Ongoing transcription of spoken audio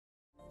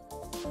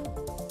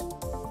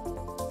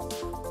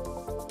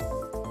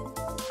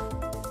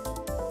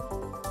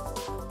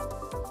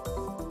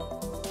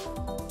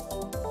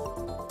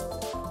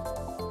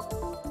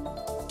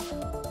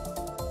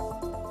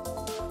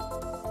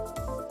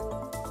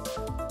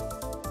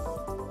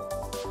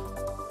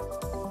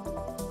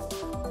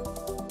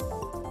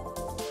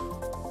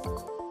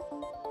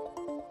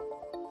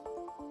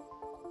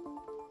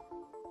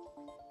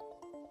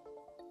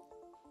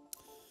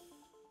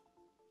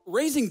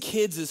Raising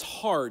kids is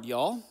hard,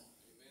 y'all. Amen.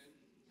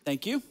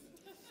 Thank you.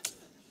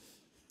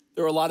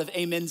 There were a lot of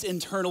amens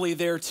internally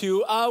there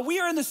too. We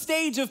are in the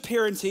stage of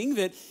parenting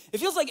that it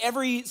feels like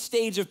every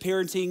stage of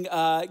parenting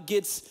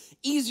gets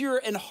easier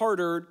and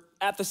harder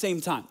at the same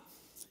time.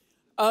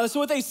 So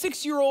with a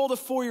 6-year-old, a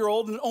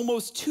 4-year-old, and an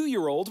almost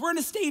 2-year-old, we're in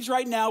a stage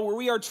right now where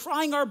we are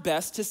trying our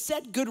best to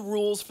set good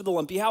rules for the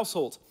Lumpy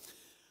household.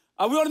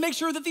 We want to make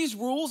sure that these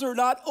rules are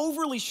not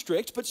overly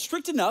strict, but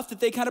strict enough that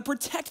they kind of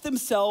protect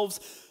themselves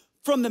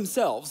from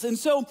themselves. And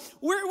so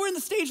we're in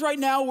the stage right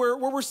now where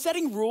we're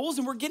setting rules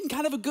and we're getting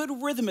kind of a good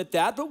rhythm at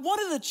that. But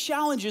one of the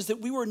challenges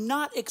that we were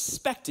not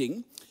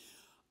expecting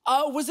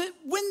was that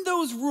when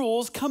those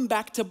rules come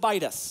back to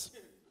bite us.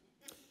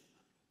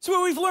 So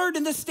what we've learned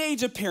in this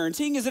stage of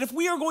parenting is that if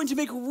we are going to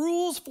make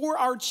rules for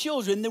our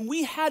children, then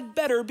we had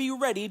better be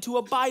ready to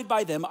abide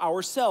by them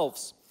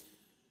ourselves.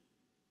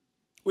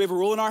 We have a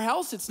rule in our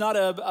house. It's not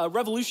a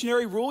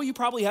revolutionary rule. You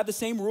probably had the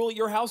same rule at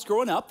your house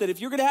growing up that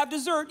if you're gonna have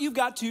dessert, you've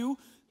got to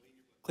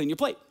clean your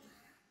plate.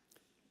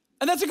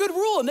 And that's a good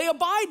rule, and they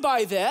abide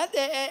by that.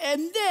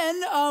 And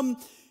then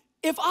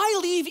if I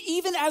leave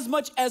even as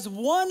much as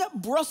one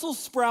Brussels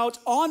sprout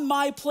on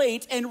my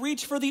plate and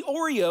reach for the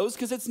Oreos,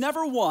 because it's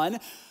never one,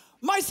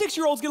 my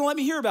 6-year-old's gonna let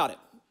me hear about it.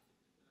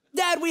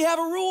 Dad, we have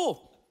a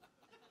rule.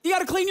 You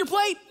gotta clean your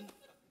plate.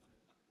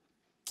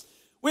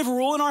 We have a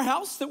rule in our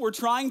house that we're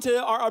trying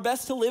our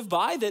best to live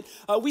by, that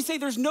we say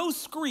there's no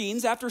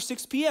screens after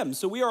 6 p.m.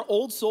 So we are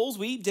old souls.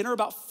 We eat dinner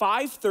about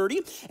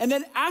 5:30. And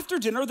then after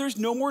dinner, there's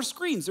no more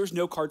screens. There's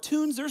no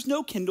cartoons. There's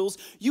no Kindles.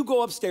 You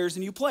go upstairs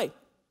and you play.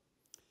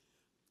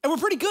 And we're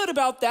pretty good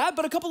about that.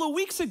 But a couple of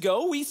weeks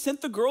ago, we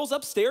sent the girls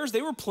upstairs.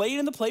 They were playing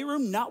in the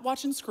playroom, not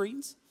watching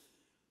screens.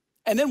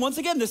 And then once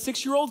again, the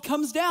 6-year-old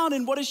comes down,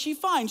 and what does she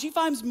find? She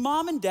finds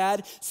mom and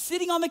dad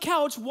sitting on the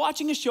couch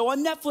watching a show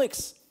on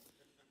Netflix.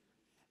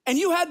 And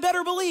you had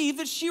better believe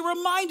that she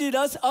reminded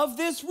us of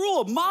this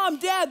rule. Mom,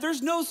 Dad,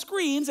 there's no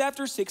screens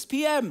after 6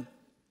 p.m.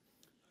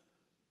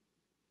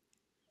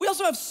 We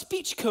also have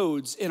speech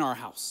codes in our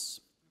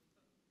house,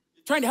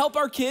 trying to help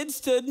our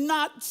kids to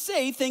not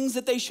say things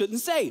that they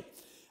shouldn't say.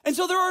 And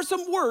so there are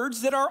some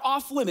words that are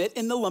off limit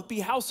in the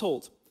Lumpy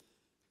household.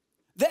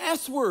 The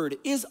S word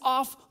is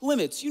off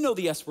limits. You know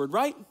the S word,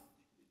 right?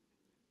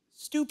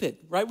 Stupid,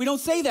 right? We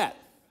don't say that.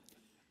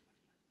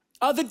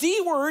 The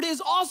D word is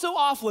also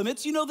off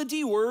limits. You know the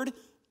D word,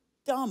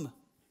 dumb.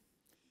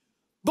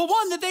 But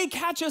one that they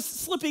catch us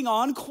slipping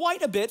on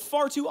quite a bit,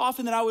 far too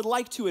often than I would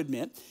like to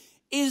admit,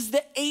 is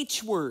the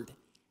H word,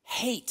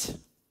 hate.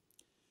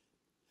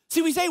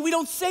 See, we say we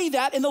don't say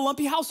that in the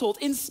Lumpy household.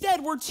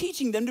 Instead, we're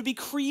teaching them to be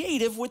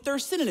creative with their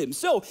synonyms.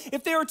 So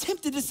if they are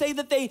tempted to say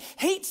that they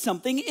hate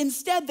something,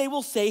 instead they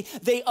will say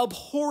they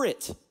abhor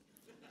it.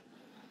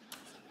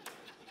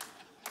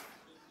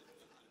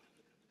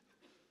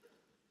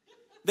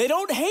 They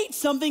don't hate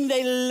something,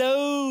 they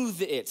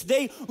loathe it.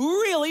 They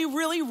really,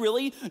 really,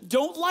 really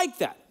don't like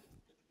that.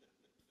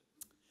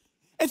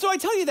 And so I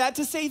tell you that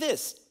to say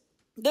this,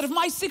 that if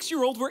my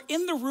 6-year-old were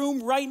in the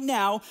room right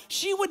now,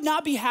 she would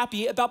not be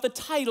happy about the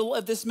title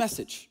of this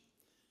message.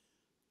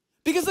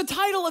 Because the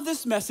title of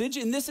this message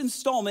in this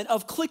installment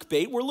of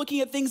Clickbait, we're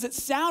looking at things that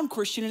sound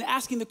Christian and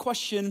asking the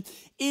question,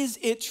 is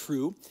it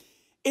true?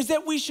 Is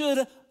that we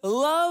should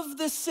love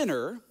the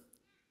sinner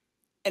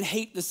and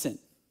hate the sin.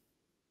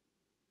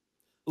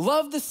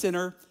 Love the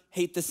sinner,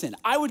 hate the sin.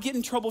 I would get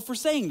in trouble for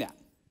saying that.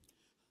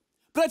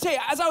 But I tell you,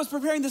 as I was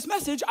preparing this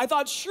message, I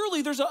thought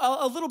surely there's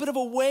a little bit of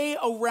a way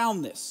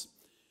around this.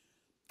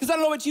 Because I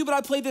don't know about you, but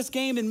I played this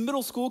game in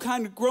middle school,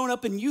 kind of growing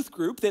up in youth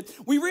group, that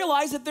we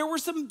realized that there were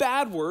some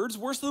bad words,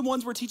 worse than the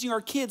ones we're teaching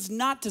our kids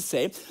not to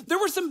say. There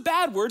were some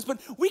bad words,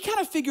 but we kind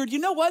of figured, you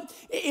know what?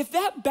 If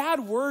that bad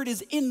word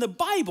is in the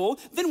Bible,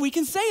 then we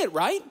can say it,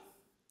 right?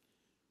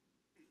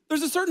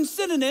 There's a certain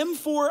synonym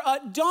for a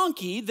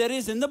donkey that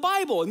is in the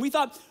Bible. And we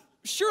thought,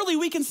 surely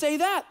we can say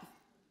that.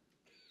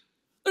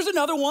 There's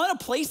another one, a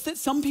place that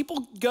some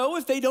people go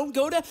if they don't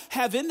go to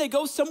heaven, they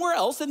go somewhere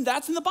else, and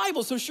that's in the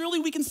Bible. So surely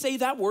we can say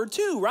that word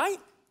too, right?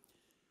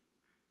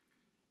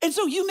 And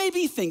so you may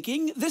be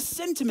thinking, this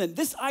sentiment,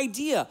 this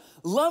idea,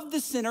 love the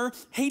sinner,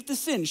 hate the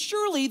sin,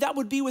 surely that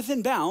would be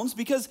within bounds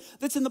because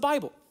that's in the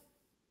Bible.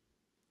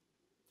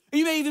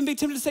 You may even be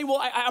tempted to say,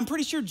 well, I'm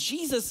pretty sure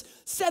Jesus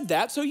said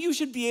that, so you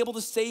should be able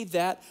to say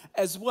that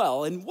as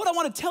well. And what I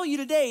want to tell you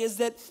today is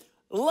that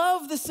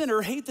love the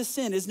sinner, hate the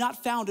sin is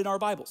not found in our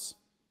Bibles.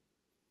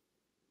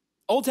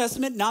 Old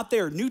Testament, not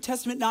there. New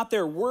Testament, not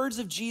there. Words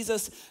of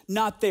Jesus,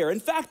 not there.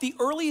 In fact, the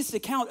earliest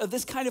account of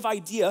this kind of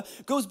idea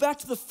goes back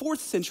to the 4th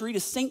century to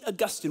St.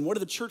 Augustine, one of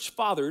the church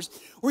fathers,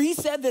 where he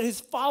said that his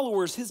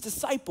followers, his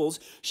disciples,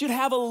 should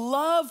have a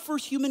love for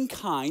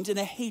humankind and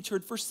a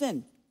hatred for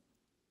sin.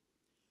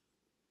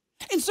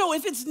 And so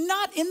if it's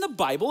not in the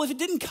Bible, if it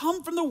didn't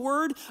come from the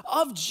word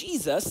of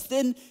Jesus,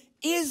 then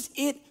is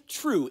it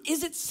true?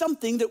 Is it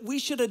something that we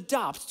should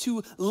adopt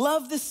to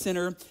love the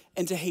sinner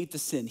and to hate the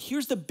sin?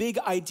 Here's the big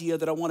idea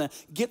that I want to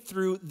get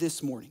through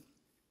this morning.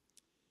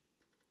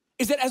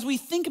 Is that as we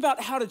think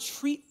about how to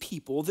treat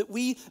people that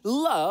we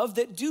love,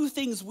 that do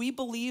things we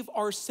believe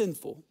are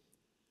sinful,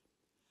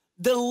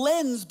 the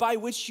lens by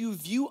which you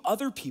view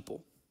other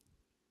people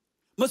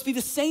must be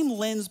the same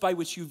lens by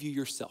which you view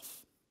yourself.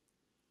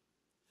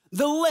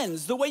 The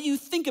lens, the way you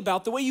think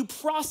about, the way you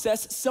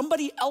process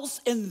somebody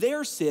else and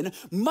their sin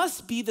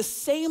must be the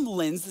same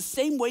lens, the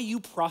same way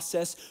you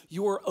process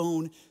your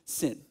own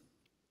sin.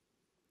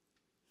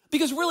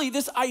 Because really,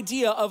 this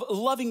idea of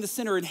loving the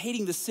sinner and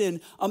hating the sin,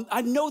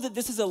 I know that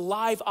this is a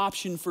live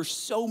option for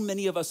so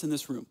many of us in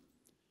this room.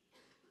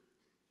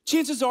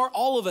 Chances are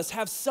all of us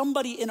have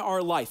somebody in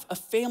our life, a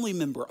family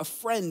member, a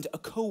friend, a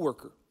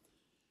coworker,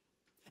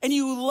 and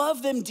you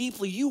love them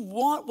deeply. You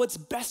want what's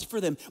best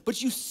for them,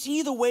 but you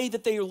see the way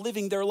that they are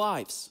living their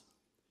lives.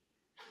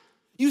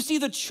 You see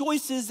the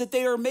choices that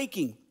they are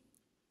making.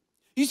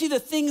 You see the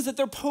things that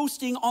they're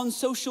posting on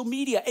social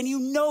media, and you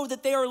know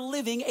that they are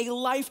living a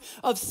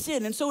life of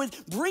sin. And so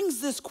it brings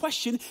this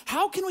question,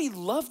 how can we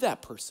love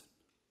that person?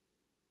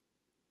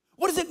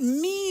 What does it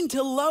mean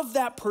to love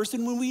that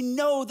person when we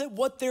know that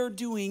what they're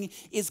doing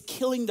is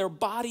killing their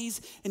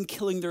bodies and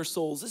killing their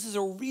souls? This is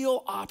a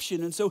real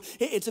option, and so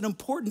it's an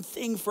important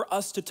thing for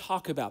us to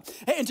talk about.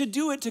 And to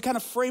do it, to kind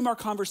of frame our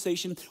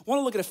conversation, I want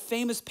to look at a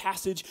famous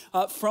passage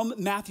from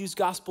Matthew's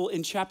gospel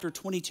in chapter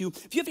 22.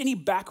 If you have any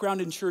background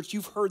in church,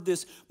 you've heard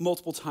this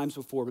multiple times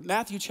before, but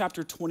Matthew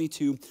chapter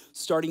 22,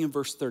 starting in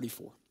verse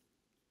 34.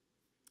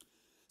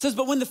 It says,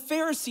 "But when the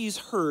Pharisees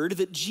heard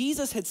that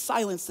Jesus had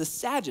silenced the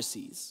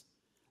Sadducees,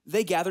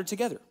 they gathered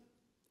together.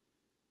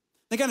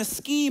 They got a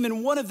scheme,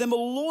 and one of them, a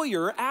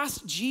lawyer,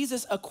 asked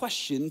Jesus a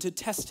question to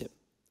test him.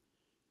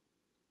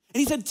 And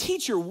he said,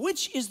 'Teacher,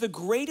 which is the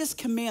greatest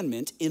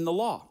commandment in the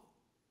law?'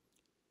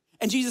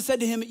 And Jesus said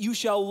to him, 'You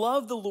shall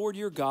love the Lord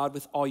your God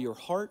with all your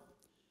heart,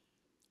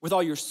 with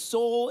all your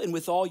soul, and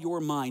with all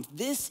your mind.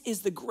 This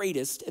is the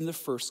greatest and the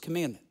first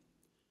commandment.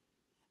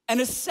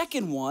 And a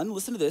second one,'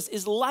 listen to this,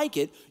 'is like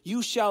it.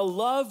 You shall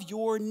love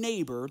your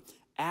neighbor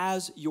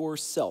as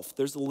yourself.'"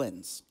 There's the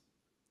lens.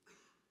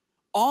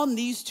 "On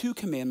these 2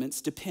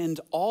 commandments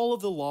depend all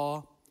of the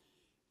law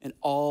and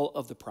all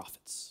of the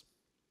prophets."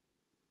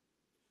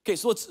 Okay,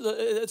 so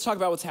let's talk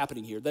about what's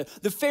happening here. The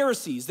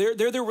Pharisees, they're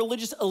the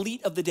religious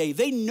elite of the day.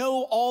 They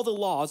know all the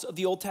laws of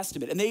the Old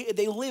Testament, and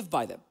they live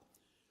by them.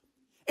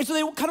 And so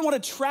they kind of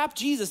want to trap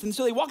Jesus. And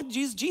so they walk up to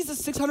Jesus, "Jesus,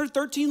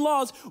 613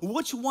 laws,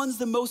 which one's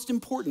the most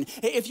important?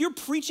 If you're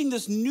preaching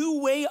this new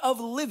way of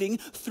living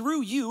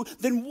through you,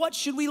 then what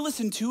should we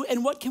listen to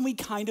and what can we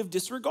kind of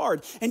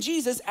disregard?" And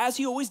Jesus, as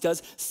he always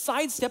does,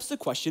 sidesteps the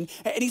question.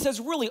 And he says,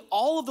 really,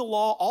 all of the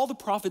law, all the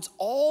prophets,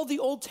 all the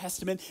Old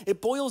Testament,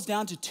 it boils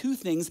down to 2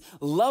 things: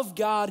 love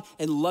God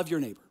and love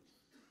your neighbor.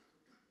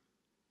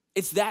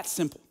 It's that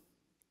simple.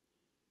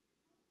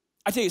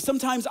 I tell you,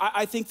 sometimes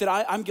I think that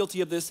I'm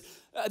guilty of this,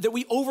 that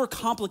we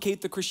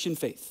overcomplicate the Christian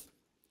faith.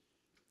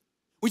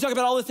 We talk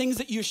about all the things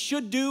that you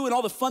should do and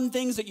all the fun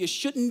things that you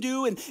shouldn't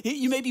do, and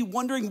you may be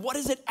wondering, what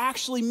does it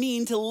actually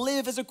mean to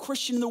live as a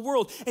Christian in the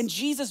world? And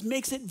Jesus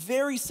makes it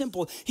very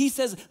simple. He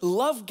says,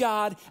 love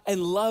God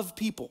and love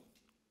people.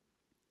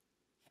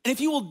 And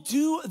if you will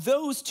do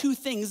those 2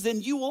 things,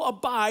 then you will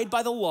abide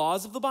by the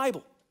laws of the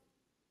Bible.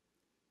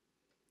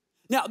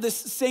 Now, this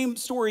same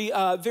story,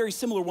 very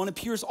similar one,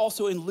 appears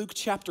also in Luke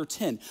chapter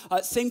 10.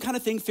 Same kind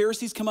of thing.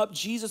 Pharisees come up.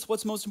 Jesus,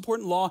 what's the most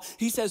important law?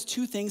 He says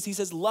 2 things. He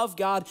says, love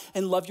God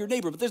and love your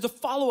neighbor. But there's a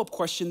follow-up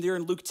question there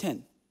in Luke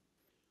 10.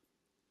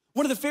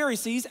 One of the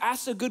Pharisees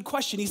asks a good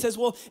question. He says,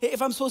 well,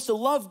 if I'm supposed to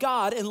love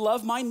God and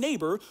love my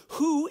neighbor,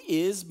 who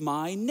is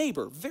my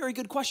neighbor? Very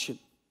good question.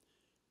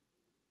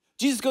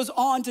 Jesus goes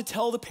on to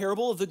tell the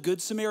parable of the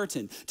Good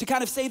Samaritan, to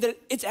kind of say that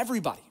it's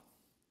everybody.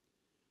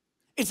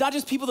 It's not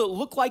just people that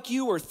look like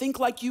you or think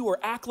like you or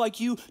act like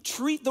you.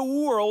 Treat the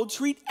world,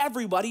 treat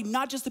everybody,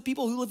 not just the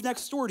people who live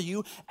next door to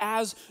you,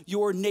 as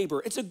your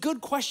neighbor. It's a good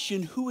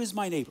question, who is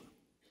my neighbor?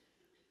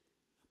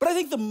 But I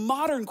think the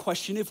modern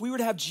question, if we were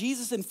to have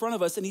Jesus in front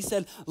of us and he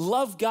said,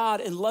 love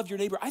God and love your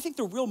neighbor, I think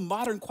the real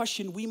modern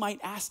question we might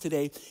ask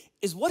today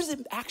is, what does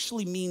it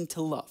actually mean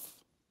to love?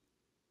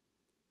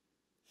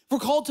 If we're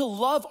called to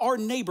love our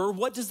neighbor,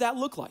 what does that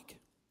look like?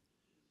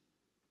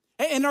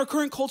 In our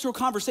current cultural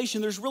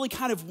conversation, there's really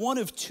kind of one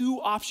of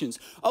 2 options.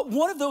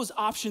 One of those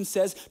options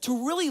says,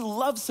 to really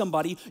love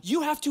somebody,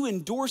 you have to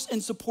endorse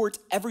and support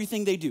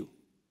everything they do.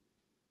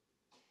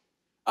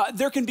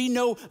 There can be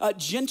no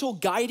gentle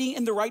guiding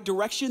in the right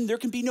direction. There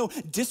can be no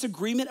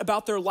disagreement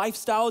about their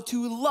lifestyle.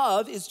 To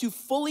love is to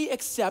fully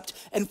accept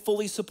and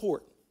fully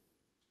support.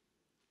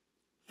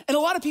 And a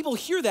lot of people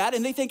hear that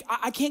and they think,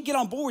 I can't get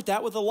on board with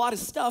that with a lot of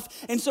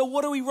stuff. And so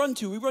what do we run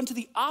to? We run to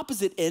the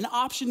opposite end,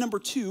 option number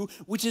 2,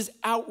 which is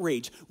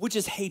outrage, which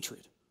is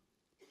hatred.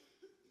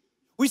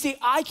 We say,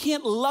 I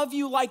can't love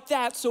you like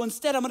that, so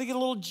instead I'm gonna get a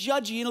little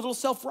judgy and a little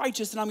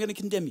self-righteous and I'm gonna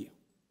condemn you.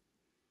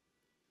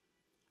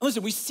 And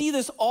listen, we see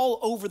this all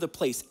over the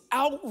place.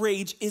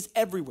 Outrage is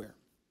everywhere.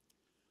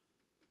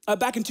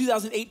 Back in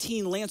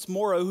 2018, Lance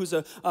Morrow, who's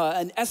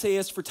an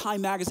essayist for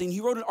Time magazine, he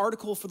wrote an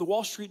article for the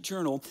Wall Street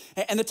Journal,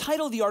 and the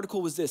title of the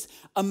article was this: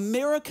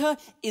 America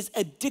is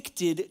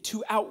addicted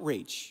to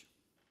outrage.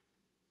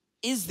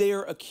 Is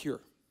there a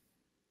cure?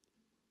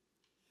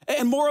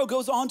 And Morrow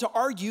goes on to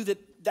argue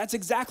that that's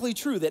exactly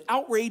true, that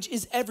outrage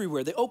is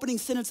everywhere. The opening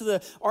sentence of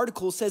the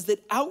article says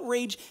that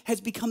outrage has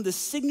become the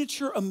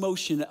signature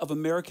emotion of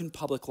American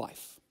public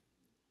life.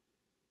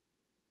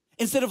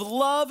 Instead of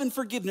love and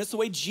forgiveness, the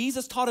way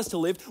Jesus taught us to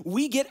live,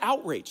 we get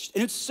outraged.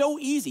 And it's so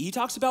easy. He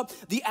talks about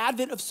the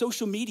advent of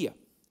social media.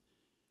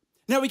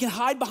 Now we can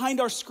hide behind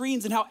our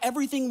screens and how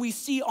everything we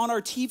see on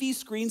our TV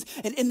screens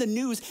and in the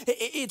news,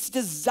 it's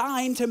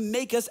designed to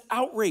make us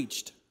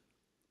outraged.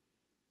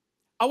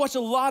 I watched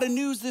a lot of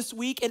news this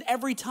week, and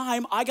every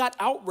time I got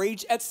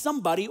outraged at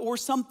somebody or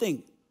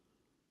something.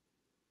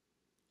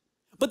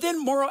 But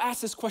then Morrow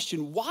asked this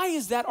question: why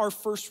is that our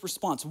first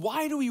response?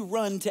 Why do we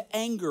run to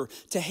anger,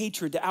 to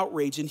hatred, to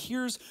outrage? And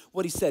here's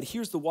what he said.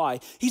 Here's the why.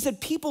 He said,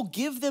 people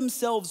give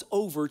themselves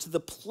over to the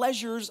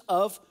pleasures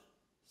of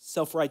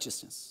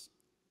self-righteousness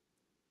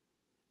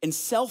and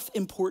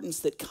self-importance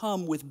that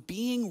come with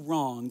being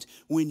wronged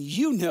when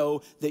you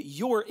know that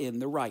you're in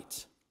the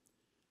right.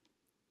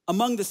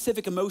 Among the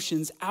civic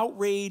emotions,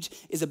 outrage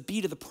is a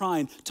beat of the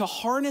prime. To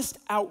harness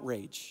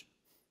outrage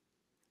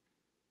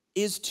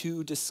is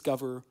to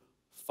discover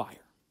fire.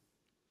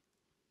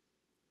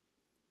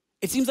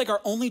 It seems like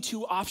our only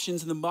 2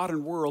 options in the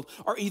modern world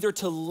are either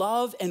to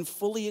love and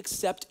fully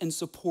accept and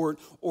support,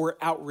 or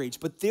outrage.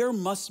 But there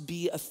must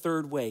be a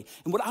third way.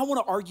 And what I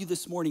want to argue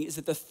this morning is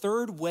that the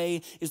third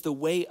way is the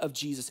way of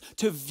Jesus,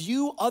 to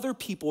view other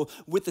people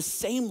with the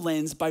same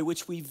lens by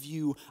which we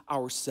view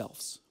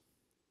ourselves.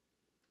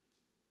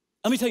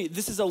 Let me tell you,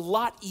 this is a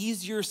lot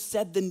easier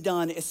said than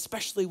done,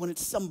 especially when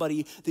it's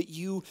somebody that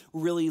you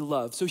really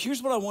love. So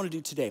here's what I want to do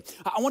today.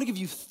 I want to give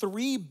you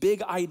 3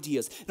 big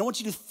ideas. And I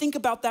want you to think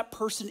about that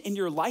person in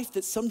your life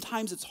that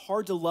sometimes it's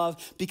hard to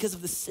love because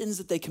of the sins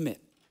that they commit.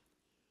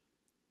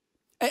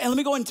 And let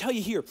me go ahead and tell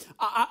you here,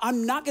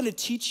 I'm not going to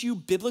teach you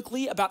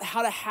biblically about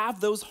how to have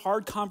those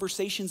hard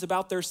conversations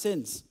about their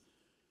sins.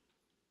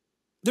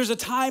 There's a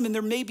time and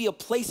there may be a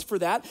place for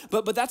that,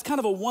 but that's kind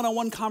of a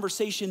one-on-one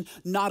conversation,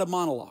 not a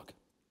monologue.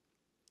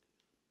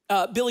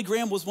 Billy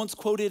Graham was once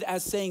quoted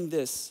as saying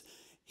this.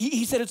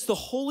 He said, it's the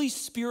Holy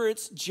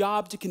Spirit's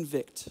job to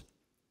convict.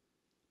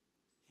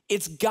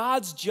 It's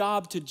God's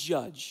job to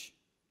judge.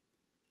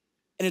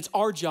 And it's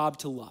our job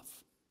to love.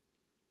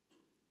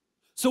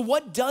 So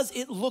what does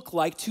it look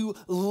like to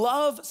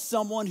love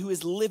someone who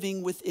is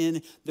living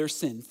within their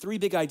sin? 3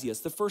 big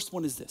ideas. The first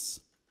one is this: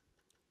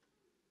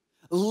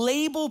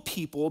 label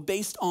people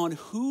based on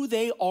who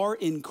they are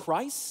in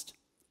Christ,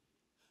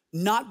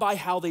 not by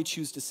how they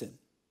choose to sin.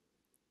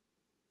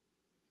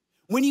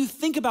 When you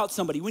think about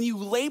somebody, when you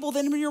label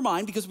them in your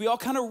mind, because we all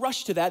kind of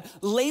rush to that,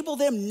 label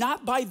them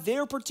not by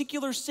their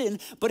particular sin,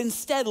 but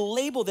instead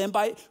label them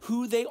by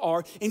who they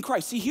are in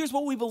Christ. See, here's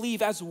what we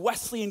believe as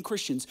Wesleyan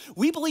Christians.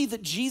 We believe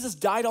that Jesus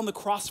died on the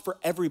cross for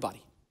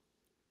everybody.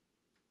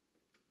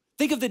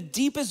 Think of the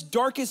deepest,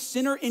 darkest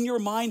sinner in your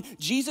mind.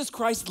 Jesus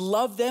Christ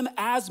loved them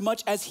as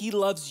much as he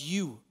loves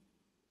you.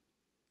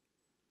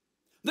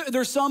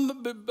 There's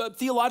some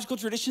theological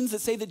traditions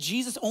that say that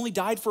Jesus only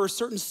died for a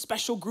certain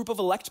special group of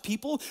elect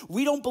people.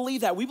 We don't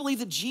believe that. We believe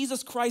that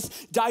Jesus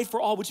Christ died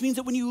for all, which means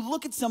that when you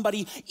look at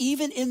somebody,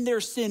 even in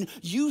their sin,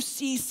 you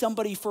see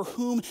somebody for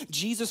whom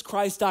Jesus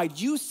Christ died.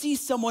 You see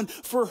someone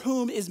for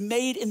whom is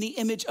made in the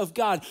image of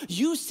God.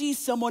 You see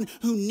someone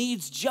who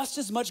needs just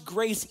as much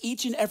grace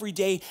each and every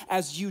day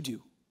as you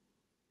do.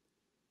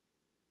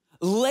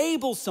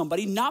 Label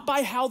somebody not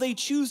by how they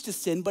choose to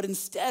sin, but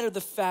instead of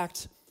the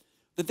fact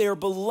that they are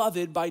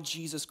beloved by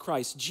Jesus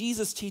Christ.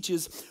 Jesus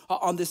teaches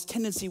on this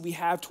tendency we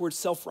have towards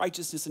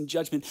self-righteousness and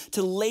judgment,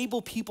 to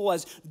label people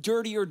as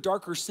dirtier,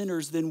 darker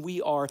sinners than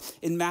we are.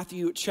 In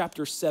Matthew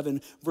chapter 7,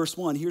 verse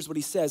 1, here's what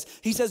he says.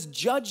 He says,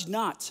 judge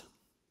not,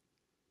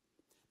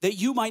 that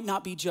you might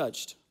not be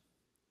judged.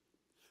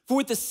 For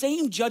with the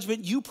same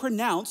judgment you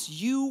pronounce,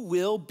 you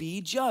will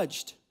be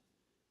judged.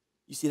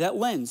 You see that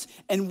lens?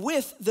 And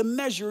with the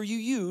measure you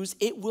use,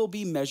 it will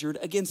be measured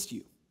against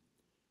you.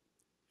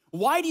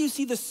 Why do you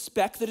see the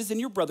speck that is in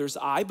your brother's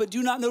eye, but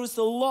do not notice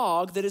the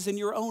log that is in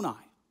your own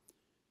eye?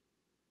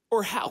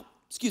 Or how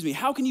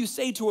can you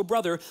say to a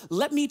brother,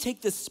 let me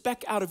take the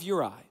speck out of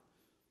your eye,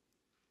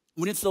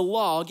 when it's the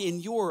log in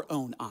your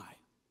own eye?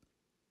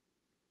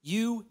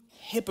 You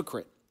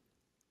hypocrite.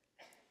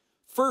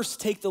 First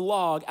take the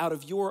log out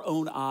of your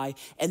own eye,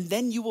 and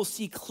then you will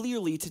see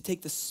clearly to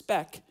take the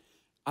speck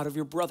out of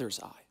your brother's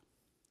eye.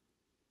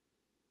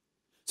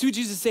 See what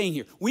Jesus is saying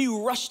here. We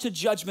rush to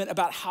judgment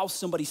about how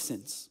somebody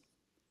sins.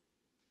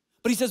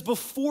 But he says,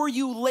 before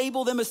you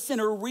label them a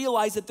sinner,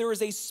 realize that there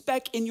is a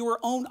speck in your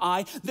own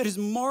eye that is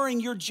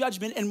marring your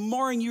judgment and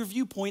marring your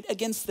viewpoint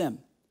against them.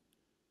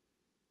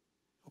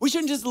 We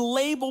shouldn't just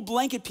label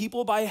blanket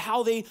people by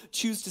how they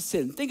choose to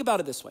sin. Think about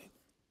it this way.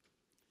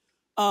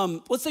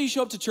 Let's say you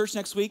show up to church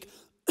next week,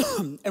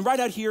 and right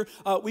out here,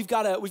 we've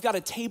got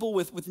a table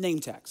with name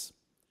tags.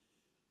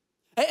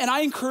 And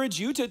I encourage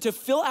you to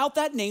fill out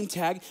that name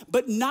tag,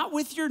 but not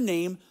with your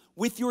name,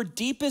 with your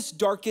deepest,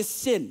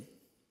 darkest sin.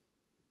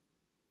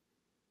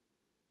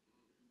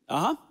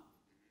 Y'all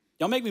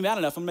make me mad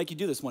enough, I'm gonna make you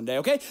do this one day,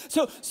 okay?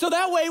 So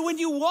that way, when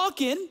you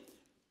walk in,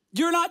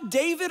 you're not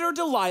David or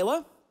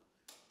Delilah.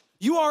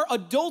 You are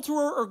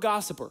adulterer or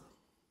gossiper.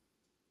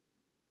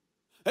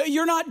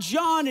 You're not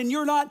John and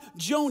you're not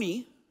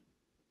Joni.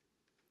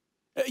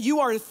 You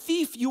are a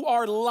thief, you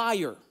are a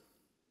liar.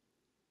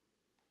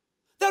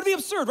 That would be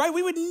absurd, right?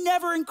 We would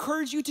never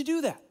encourage you to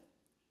do that.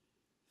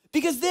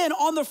 Because then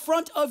on the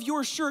front of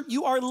your shirt,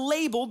 you are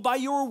labeled by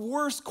your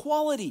worst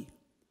quality.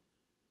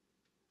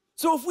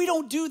 So if we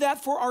don't do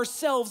that for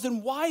ourselves,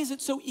 then why is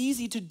it so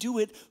easy to do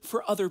it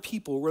for other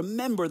people?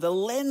 Remember, the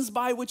lens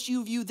by which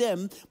you view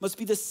them must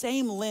be the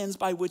same lens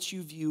by which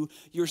you view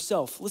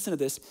yourself. Listen to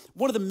this.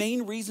 One of the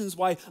main reasons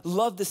why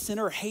love the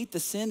sinner or hate the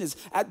sin is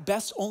at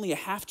best only a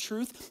half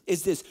truth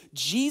is this.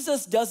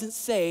 Jesus doesn't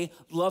say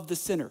love the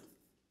sinner.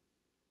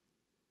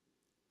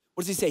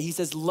 What does he say? He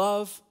says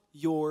love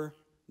your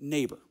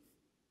neighbor.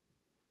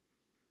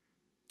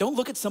 Don't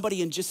look at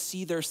somebody and just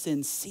see their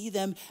sins. See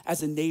them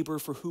as a neighbor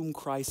for whom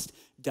Christ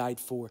died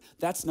for.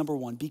 That's number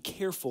one. Be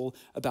careful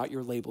about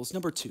your labels.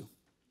 Number two,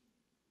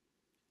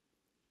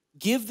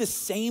 give the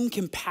same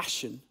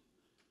compassion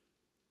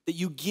that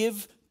you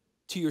give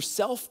to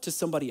yourself to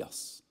somebody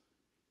else.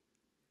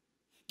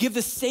 Give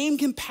the same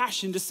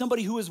compassion to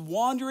somebody who is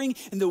wandering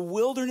in the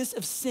wilderness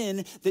of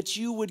sin that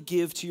you would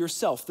give to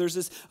yourself. There's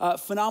this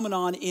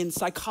phenomenon in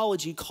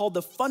psychology called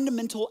the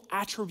fundamental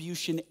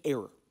attribution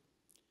error.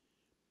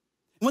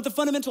 And what the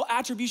fundamental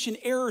attribution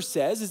error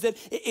says is that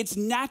it's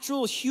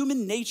natural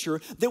human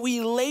nature that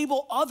we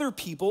label other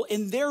people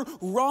in their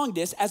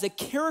wrongness as a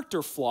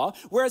character flaw,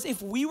 whereas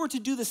if we were to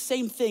do the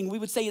same thing, we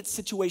would say it's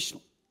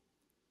situational.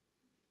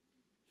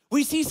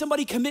 We see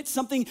somebody commit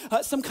something,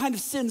 some kind of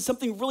sin,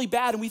 something really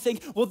bad, and we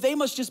think, well, they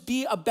must just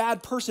be a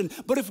bad person.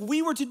 But if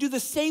we were to do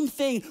the same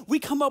thing, we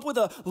come up with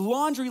a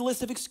laundry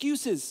list of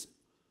excuses.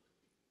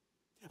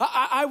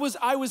 I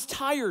was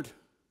tired.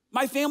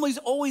 My family's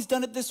always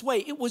done it this way.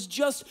 It was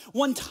just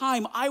one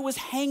time. I was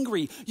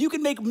hangry. You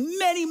can make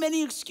many,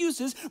 many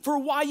excuses for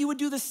why you would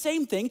do the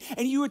same thing,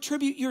 and you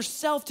attribute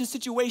yourself to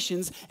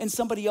situations and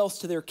somebody else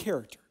to their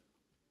character.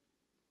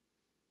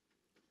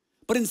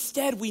 But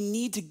instead, we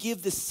need to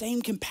give the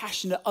same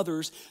compassion to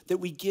others that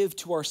we give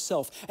to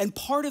ourselves. And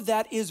part of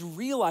that is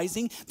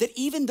realizing that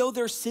even though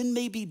their sin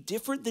may be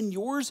different than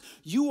yours,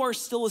 you are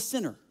still a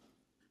sinner.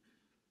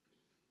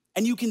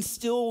 And you can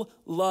still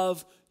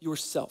love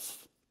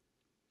yourself.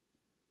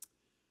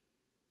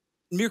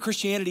 In Mere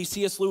Christianity,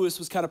 C.S. Lewis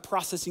was kind of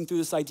processing through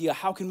this idea.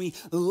 How can we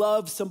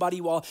love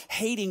somebody while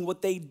hating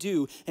what they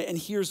do? And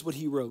here's what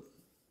he wrote.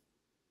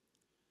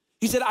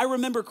 He said, I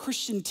remember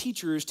Christian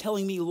teachers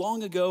telling me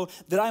long ago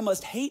that I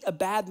must hate a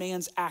bad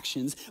man's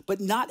actions,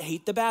 but not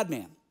hate the bad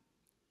man.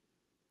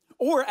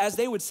 Or as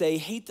they would say,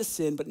 hate the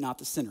sin, but not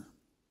the sinner.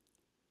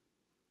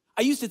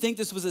 I used to think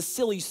this was a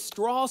silly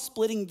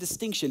straw-splitting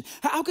distinction.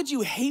 How could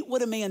you hate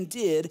what a man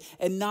did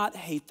and not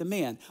hate the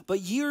man? But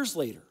years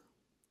later,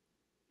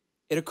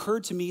 it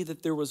occurred to me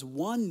that there was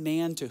one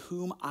man to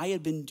whom I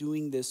had been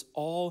doing this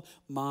all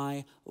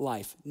my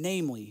life,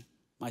 namely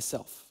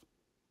myself.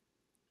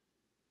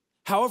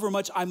 However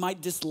much I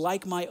might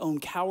dislike my own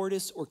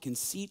cowardice or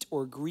conceit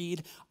or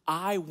greed,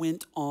 I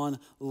went on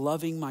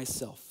loving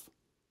myself.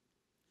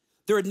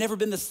 There had never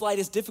been the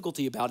slightest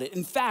difficulty about it.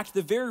 In fact,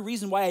 the very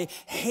reason why I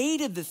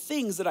hated the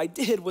things that I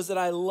did was that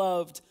I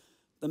loved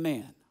the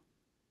man.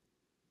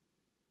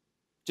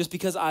 Just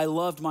because I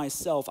loved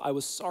myself, I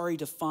was sorry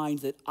to find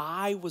that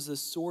I was the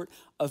sort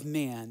of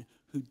man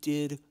who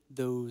did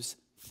those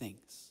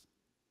things.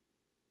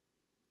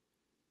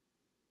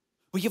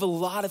 We give a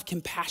lot of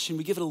compassion.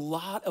 We give it a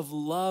lot of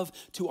love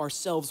to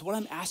ourselves. What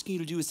I'm asking you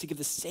to do is to give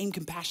the same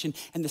compassion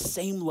and the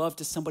same love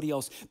to somebody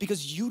else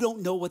because you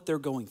don't know what they're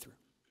going through.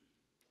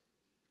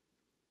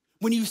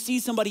 When you see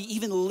somebody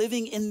even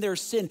living in their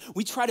sin,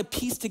 we try to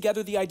piece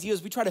together the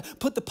ideas. We try to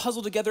put the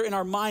puzzle together in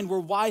our mind where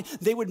why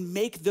they would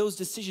make those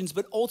decisions.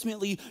 But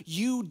ultimately,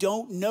 you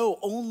don't know.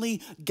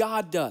 Only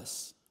God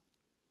does.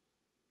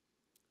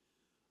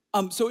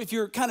 So if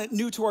you're kind of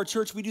new to our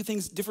church, we do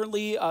things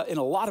differently in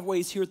a lot of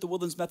ways here at the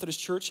Woodlands Methodist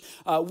Church.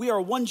 We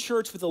are one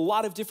church with a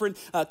lot of different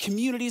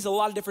communities, a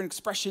lot of different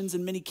expressions,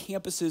 and many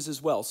campuses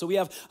as well. So we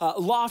have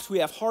Loft, we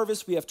have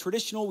Harvest, we have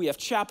Traditional, we have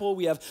Chapel,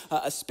 we have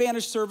a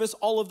Spanish service,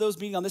 all of those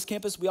meeting on this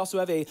campus. We also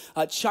have a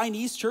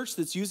Chinese church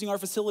that's using our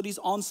facilities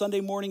on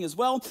Sunday morning as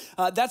well.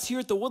 That's here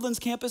at the Woodlands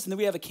campus, and then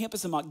we have a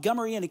campus in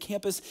Montgomery and a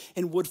campus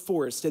in Wood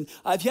Forest. And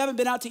if you haven't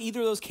been out to either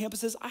of those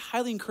campuses, I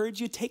highly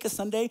encourage you, take a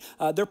Sunday.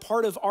 They're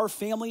part of our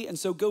family family, and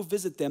so go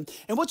visit them.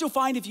 And what you'll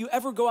find if you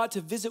ever go out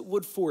to visit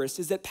Wood Forest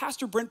is that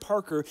Pastor Brent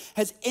Parker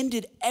has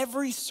ended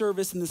every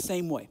service in the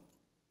same way.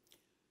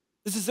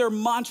 This is their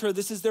mantra,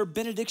 this is their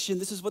benediction,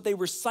 this is what they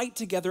recite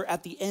together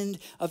at the end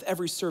of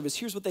every service.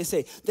 Here's what they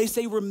say. They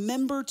say,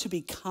 remember to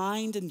be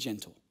kind and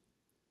gentle,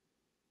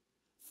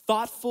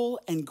 thoughtful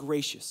and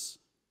gracious.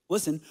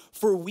 Listen,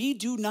 for we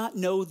do not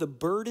know the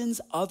burdens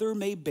other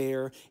may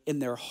bear in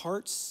their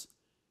hearts,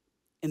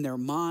 in their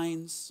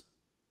minds,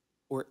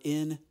 or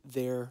in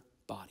their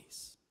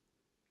bodies.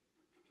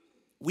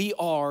 We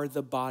are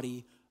the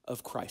body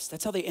of Christ.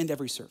 That's how they end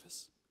every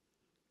service.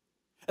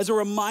 As a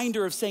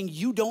reminder of saying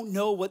you don't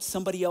know what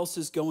somebody else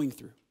is going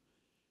through.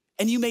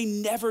 And you may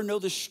never know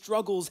the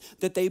struggles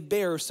that they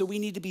bear. So we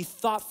need to be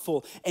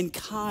thoughtful and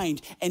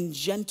kind and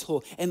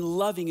gentle and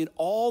loving in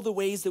all the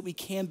ways that we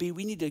can be.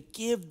 We need to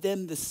give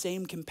them the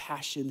same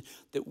compassion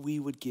that we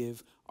would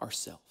give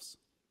ourselves.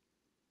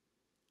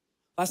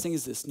 Last thing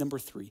is this, number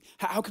 3.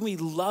 How can we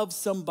love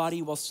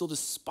somebody while still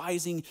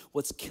despising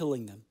what's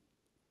killing them?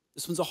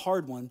 This one's a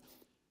hard one.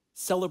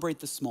 Celebrate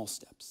the small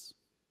steps.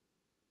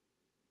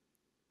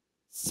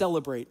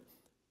 Celebrate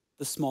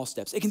the small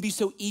steps. It can be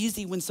so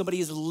easy when somebody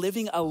is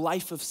living a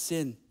life of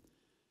sin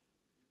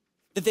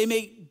that they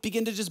may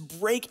begin to just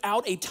break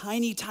out a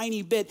tiny,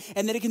 tiny bit,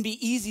 and then it can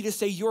be easy to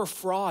say, you're a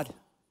fraud.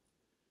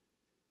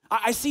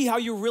 I see how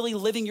you're really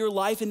living your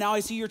life, and now I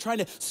see you're trying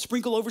to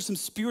sprinkle over some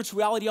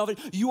spirituality of it.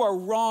 You are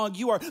wrong,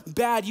 you are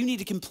bad, you need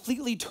to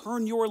completely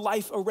turn your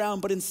life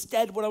around. But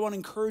instead, what I want to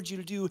encourage you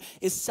to do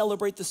is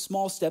celebrate the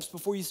small steps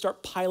before you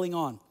start piling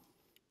on.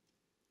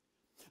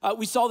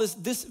 We saw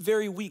this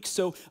very week.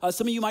 So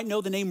some of you might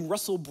know the name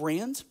Russell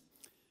Brand.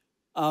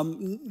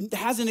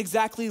 Hasn't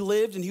exactly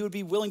lived, and he would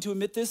be willing to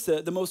admit this,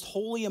 the most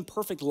holy and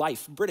perfect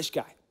life, British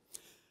guy.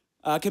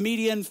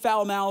 Comedian,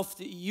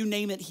 foul-mouthed, you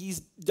name it, he's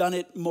done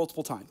it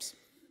multiple times.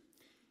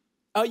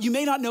 You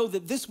may not know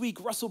that this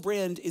week Russell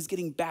Brand is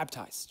getting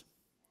baptized.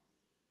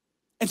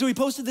 And so he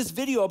posted this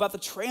video about the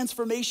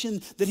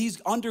transformation that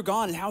he's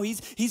undergone and how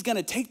he's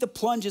gonna take the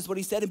plunge, is what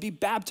he said, and be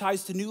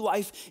baptized to new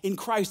life in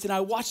Christ. And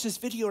I watched this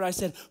video and I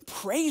said,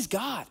 praise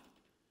God.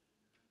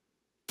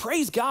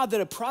 Praise God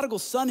that a prodigal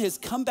son has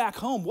come back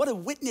home. What a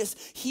witness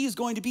he is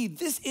going to be.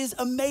 This is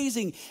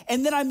amazing.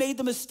 And then I made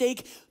the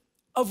mistake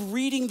of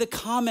reading the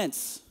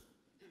comments.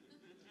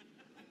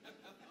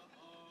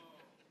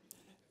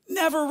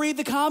 Never read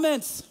the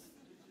comments.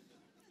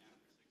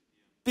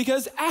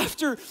 Because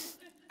after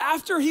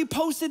he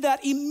posted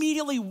that,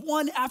 immediately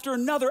one after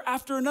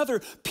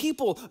another,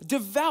 people,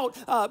 devout,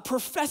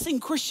 professing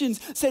Christians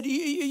said,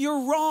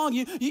 you're wrong.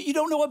 You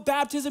don't know what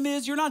baptism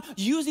is. You're not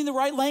using the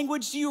right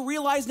language. Do you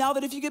realize now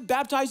that if you get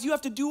baptized, you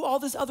have to do all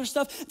this other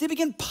stuff? They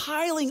begin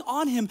piling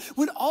on him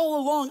when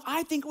all along,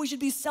 I think we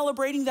should be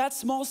celebrating that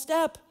small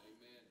step.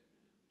 Amen.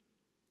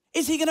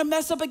 Is he gonna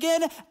mess up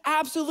again?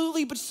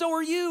 Absolutely, but so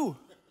are you.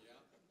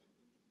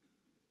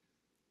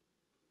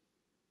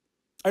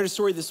 I heard a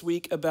story this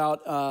week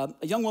about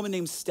a young woman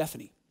named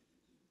Stephanie.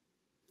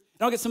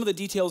 And I'll get some of the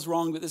details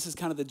wrong, but this is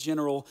kind of the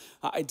general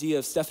idea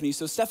of Stephanie.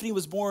 So Stephanie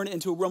was born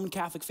into a Roman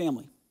Catholic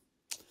family.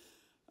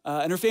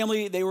 And her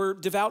family, they were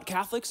devout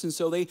Catholics, and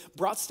so they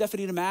brought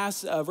Stephanie to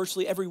Mass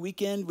virtually every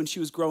weekend when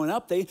she was growing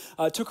up. They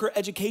took her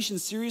education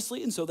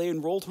seriously, and so they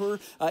enrolled her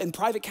in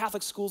private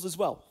Catholic schools as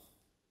well.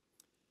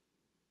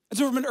 And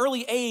so from an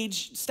early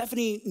age,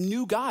 Stephanie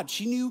knew God.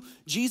 She knew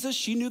Jesus.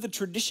 She knew the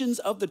traditions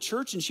of the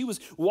church, and she was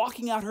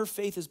walking out her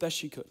faith as best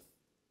she could.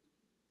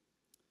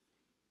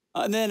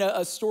 And then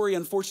a story,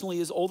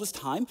 unfortunately, as old as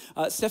time.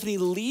 Stephanie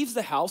leaves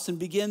the house and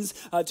begins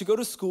to go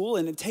to school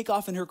and take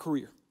off in her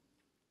career.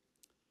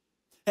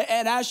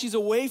 And as she's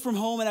away from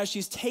home and as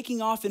she's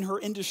taking off in her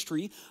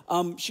industry,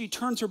 she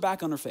turns her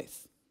back on her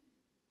faith.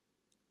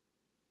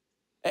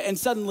 And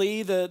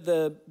suddenly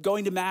the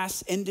going to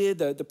Mass ended,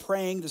 the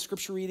praying, the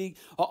scripture reading,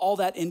 all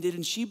that ended,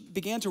 and she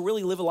began to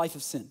really live a life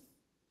of sin.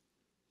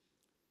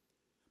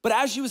 But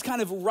as she was kind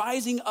of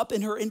rising up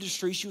in her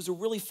industry, she was a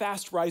really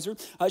fast riser.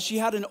 She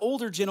had an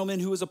older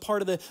gentleman who was a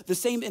part of the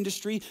same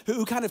industry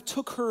who kind of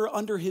took her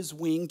under his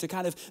wing to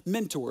kind of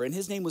mentor, and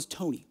his name was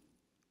Tony.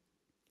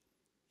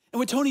 And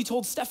what Tony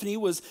told Stephanie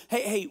was,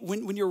 hey,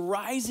 when you're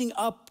rising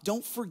up,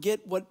 don't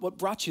forget what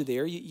brought you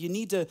there. You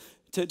need to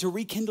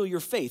rekindle your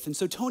faith. And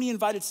so Tony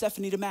invited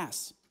Stephanie to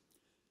Mass.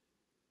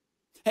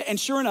 And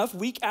sure enough,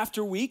 week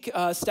after week,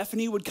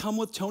 Stephanie would come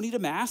with Tony to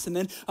Mass. And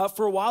then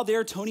for a while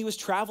there, Tony was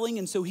traveling,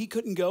 and so he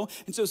couldn't go.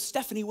 And so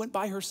Stephanie went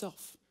by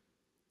herself.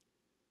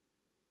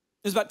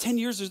 It was about 10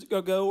 years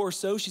ago or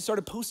so, she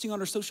started posting on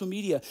her social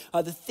media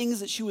the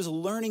things that she was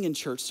learning in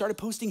church, started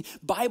posting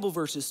Bible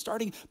verses,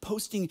 starting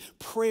posting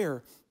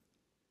prayer.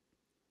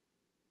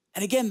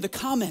 And again, the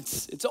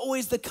comments, it's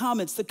always the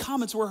comments. The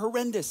comments were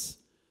horrendous.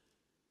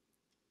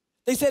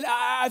 They said,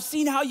 I've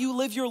seen how you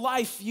live your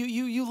life.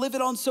 You live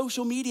it on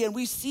social media, and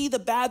we see the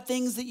bad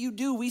things that you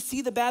do. We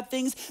see the bad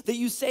things that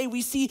you say.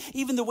 We see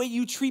even the way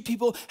you treat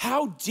people.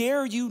 How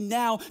dare you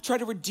now try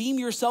to redeem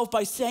yourself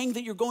by saying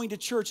that you're going to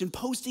church and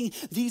posting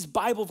these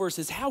Bible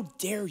verses? How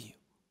dare you?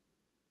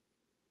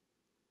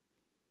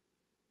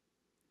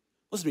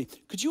 Listen to me,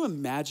 could you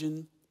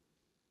imagine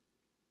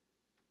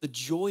the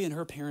joy in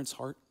her parents'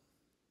 heart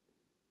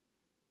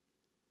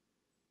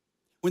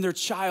when their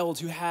child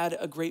who had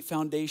a great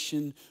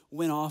foundation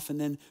went off and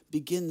then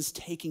begins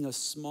taking a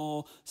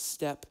small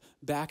step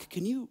back?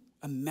 Can you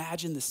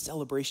imagine the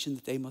celebration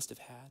that they must have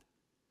had?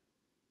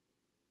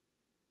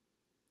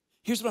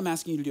 Here's what I'm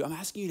asking you to do. I'm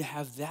asking you to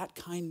have that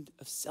kind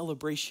of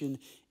celebration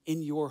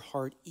in your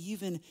heart,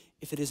 even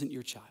if it isn't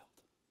your child.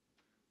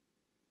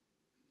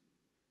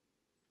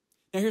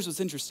 Now, here's what's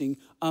interesting.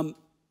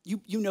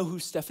 You know who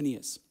Stephanie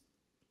is.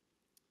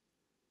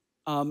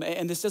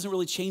 And this doesn't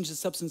really change the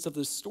substance of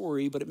the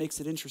story, but it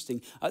makes it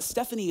interesting.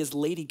 Stephanie is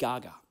Lady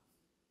Gaga.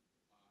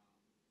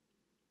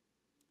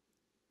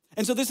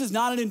 And so this is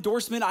not an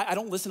endorsement. I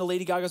don't listen to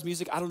Lady Gaga's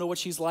music. I don't know what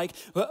she's like.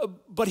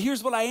 But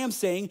here's what I am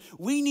saying.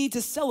 We need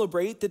to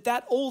celebrate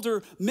that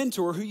older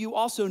mentor, who you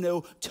also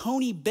know,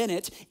 Tony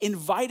Bennett,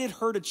 invited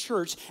her to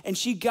church, and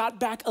she got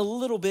back a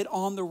little bit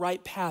on the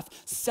right path.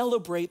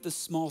 Celebrate the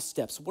small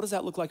steps. What does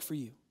that look like for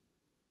you?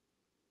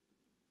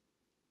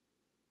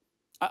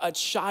 A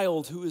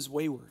child who is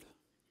wayward,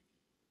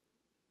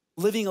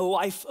 living a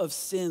life of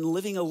sin,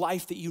 living a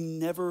life that you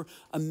never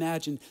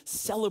imagined.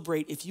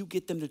 Celebrate if you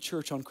get them to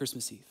church on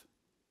Christmas Eve.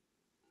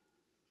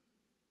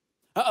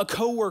 A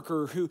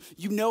coworker who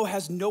you know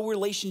has no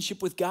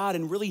relationship with God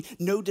and really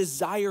no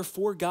desire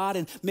for God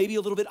and maybe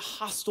a little bit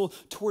hostile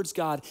towards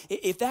God.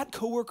 If that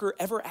coworker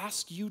ever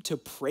asks you to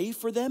pray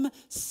for them,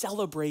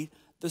 celebrate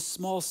the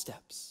small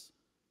steps.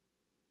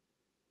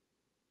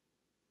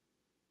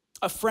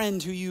 A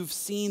friend who you've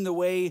seen the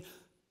way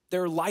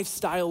their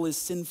lifestyle is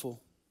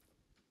sinful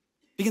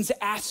begins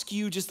to ask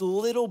you just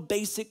little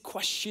basic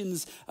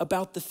questions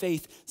about the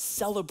faith.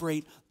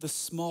 Celebrate the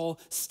small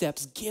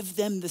steps. Give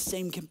them the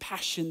same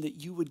compassion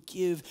that you would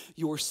give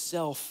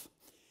yourself.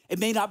 It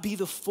may not be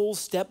the full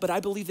step, but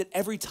I believe that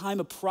every time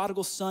a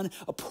prodigal son,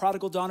 a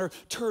prodigal daughter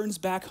turns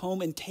back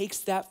home and takes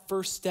that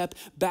first step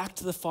back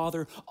to the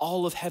Father,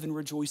 all of heaven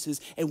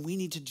rejoices, and we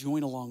need to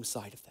join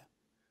alongside of them.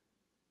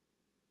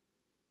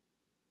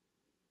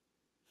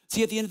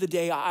 See, at the end of the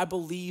day, I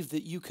believe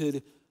that you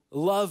could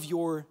love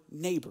your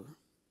neighbor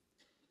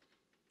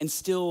and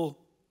still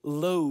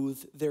loathe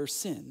their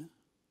sin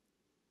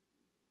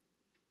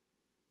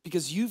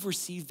because you've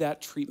received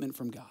that treatment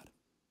from God.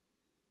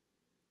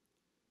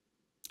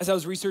 As I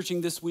was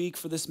researching this week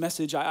for this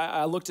message,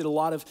 I looked at a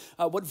lot of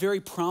what very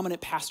prominent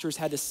pastors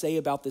had to say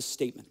about this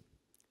statement.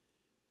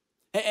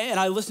 And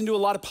I listened to a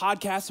lot of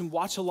podcasts and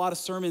watched a lot of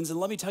sermons, and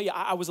let me tell you,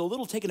 I was a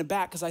little taken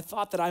aback because I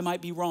thought that I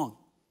might be wrong.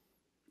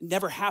 It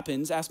never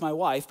happens, ask my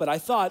wife, but I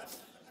thought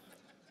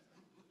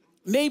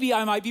maybe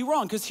I might be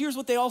wrong because here's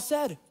what they all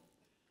said.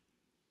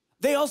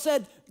 They all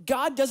said,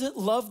 God doesn't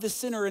love the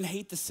sinner and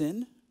hate the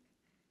sin.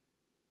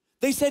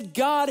 They said,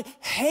 God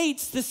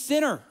hates the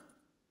sinner.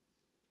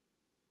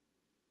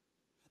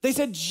 They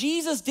said,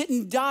 Jesus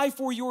didn't die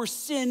for your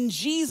sin.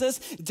 Jesus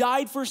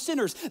died for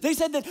sinners. They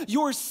said that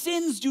your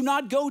sins do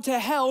not go to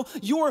hell.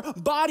 Your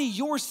body,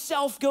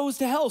 yourself goes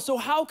to hell. So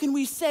how can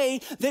we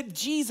say that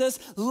Jesus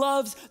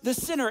loves the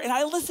sinner? And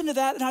I listened to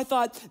that and I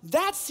thought,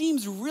 that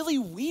seems really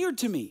weird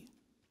to me.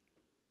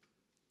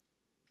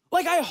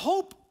 Like, I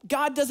hope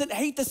God doesn't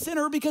hate the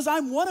sinner because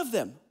I'm one of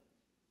them.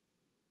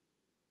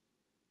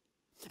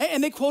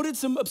 And they quoted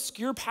some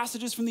obscure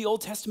passages from the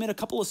Old Testament. A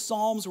couple of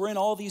Psalms were in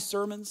all these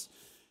sermons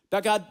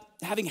about God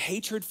having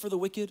hatred for the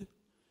wicked.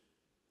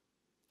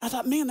 I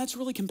thought, man, that's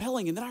really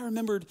compelling. And then I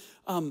remembered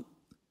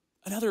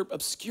another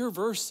obscure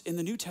verse in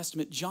the New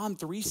Testament, John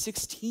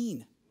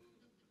 3:16.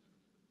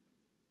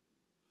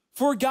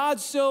 For God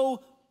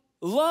so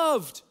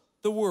loved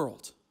the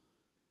world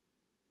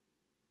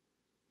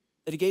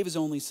that he gave his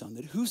only son,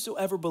 that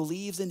whosoever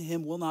believes in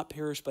him will not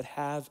perish but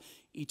have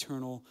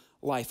eternal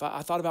life.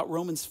 I thought about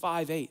Romans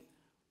 5:8,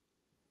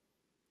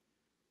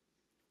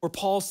 where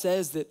Paul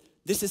says that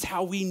this is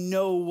how we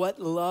know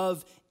what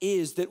love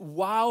is, that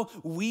while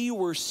we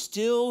were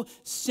still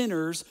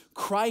sinners,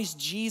 Christ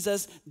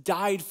Jesus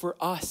died for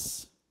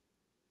us.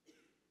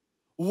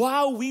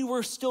 While we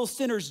were still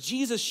sinners,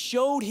 Jesus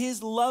showed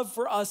his love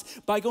for us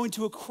by going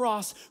to a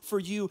cross for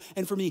you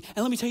and for me.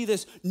 And let me tell you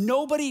this,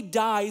 nobody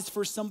dies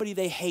for somebody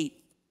they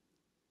hate.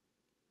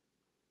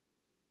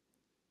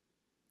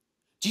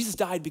 Jesus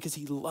died because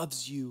he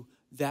loves you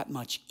that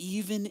much,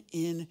 even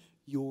in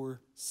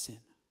your sin.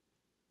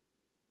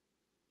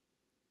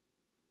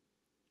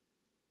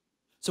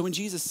 So when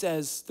Jesus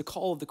says the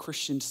call of the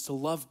Christian is to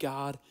love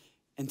God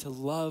and to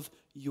love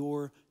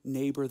your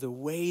neighbor, the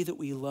way that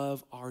we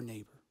love our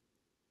neighbor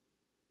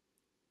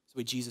is the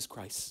way Jesus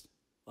Christ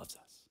loves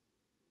us.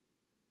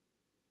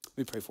 Let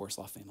me pray for us,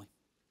 Loft family.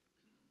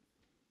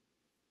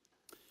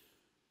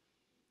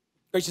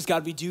 Gracious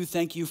God, we do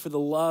thank you for the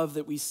love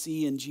that we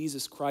see in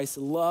Jesus Christ,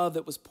 the love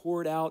that was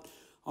poured out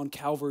on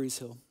Calvary's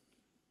Hill.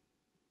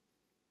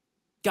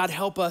 God,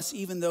 help us,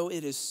 even though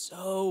it is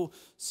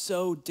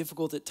so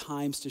difficult at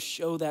times to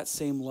show that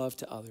same love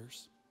to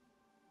others.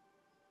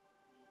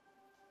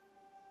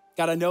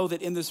 God, I know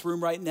that in this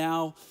room right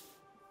now,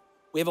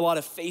 We have a lot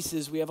of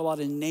faces, we have a lot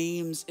of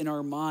names in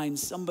our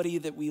minds, somebody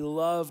that we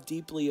love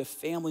deeply, a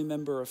family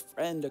member, a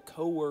friend, a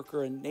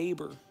coworker, a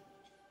neighbor,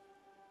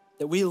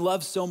 that we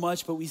love so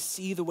much, but we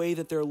see the way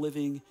that they're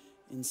living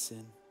in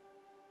sin.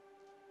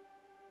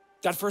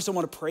 God, first I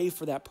want to pray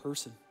for that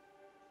person.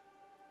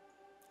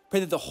 Pray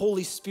that the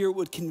Holy Spirit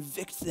would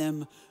convict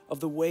them of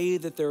the way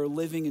that they're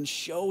living and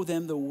show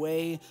them the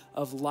way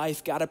of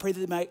life. God, I pray that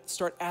they might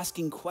start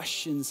asking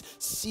questions,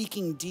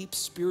 seeking deep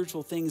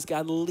spiritual things.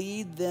 God,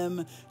 lead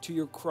them to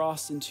your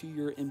cross and to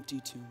your empty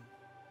tomb.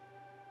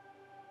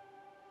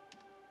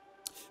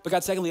 But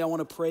God, secondly, I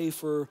want to pray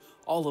for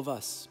all of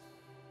us.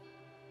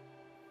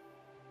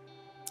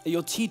 That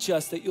you'll teach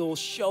us, that you'll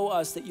show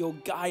us, that you'll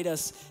guide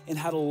us in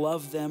how to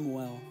love them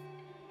well.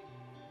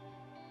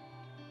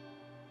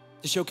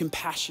 To show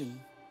compassion,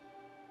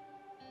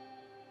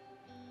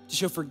 to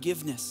show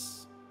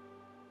forgiveness,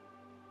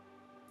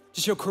 to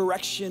show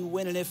correction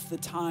when and if the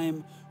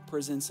time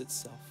presents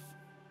itself.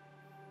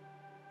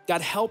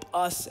 God, help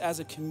us as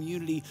a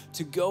community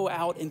to go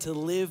out and to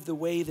live the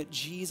way that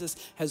Jesus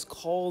has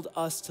called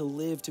us to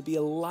live, to be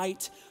a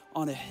light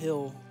on a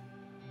hill.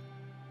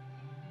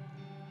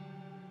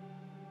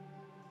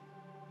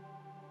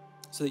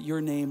 So that your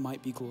name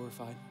might be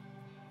glorified.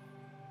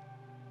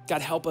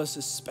 God, help us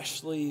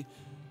especially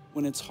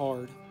when it's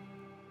hard,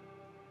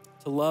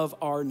 to love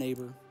our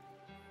neighbor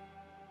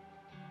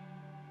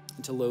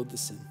and to loathe the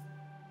sin.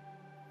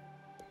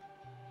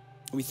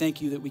 And we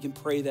thank you that we can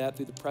pray that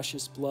through the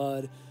precious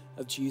blood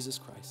of Jesus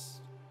Christ.